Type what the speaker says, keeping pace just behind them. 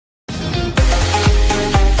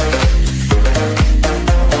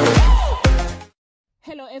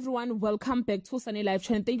everyone, welcome back to Sunny Live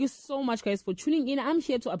Channel. Thank you so much guys for tuning in. I'm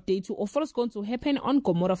here to update you of what's going to happen on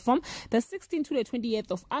Gomora from the 16th to the 28th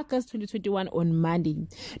of August 2021 on Monday.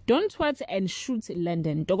 Don't tweet and shoot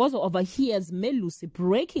London. Ntokozo overhears Melusi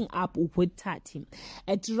breaking up with Tati.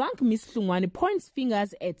 A drunk Miss Hlungwane points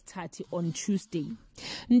fingers at Tati on Tuesday.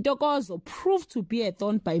 Ntokozo proved to be a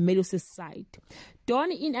thorn by Melusi's side.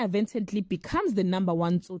 Dawn inadvertently becomes the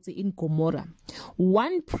 #1 tsotsi in Gomora.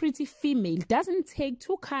 One pretty female doesn't take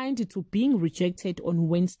too kind to being rejected on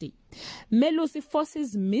Wednesday. Melusi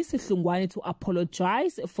forces Miss Hlungwane to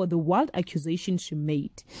apologize for the wild accusation she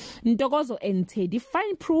made. Ntokozo and Teddy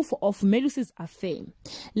find proof of Melusi's affair.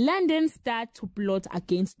 London start to plot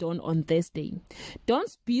against Dawn on Thursday.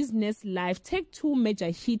 Dawn's business life take two major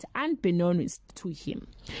hits unbeknownst to him.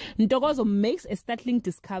 Ntokozo makes a startling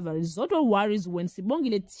discovery. Zodwa worries when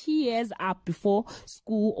Sibongile tears up before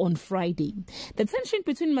school on Friday. The tension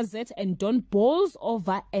between MaZet and Dawn boils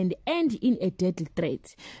over and ends in a deadly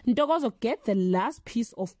threat. Ntokozo gets the last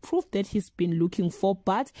piece of proof that he's been looking for,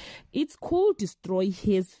 but it could destroy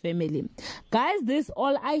his family. Guys, this is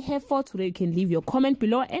all I have for today. You can leave your comment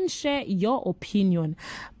below and share your opinion.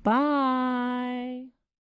 Bye.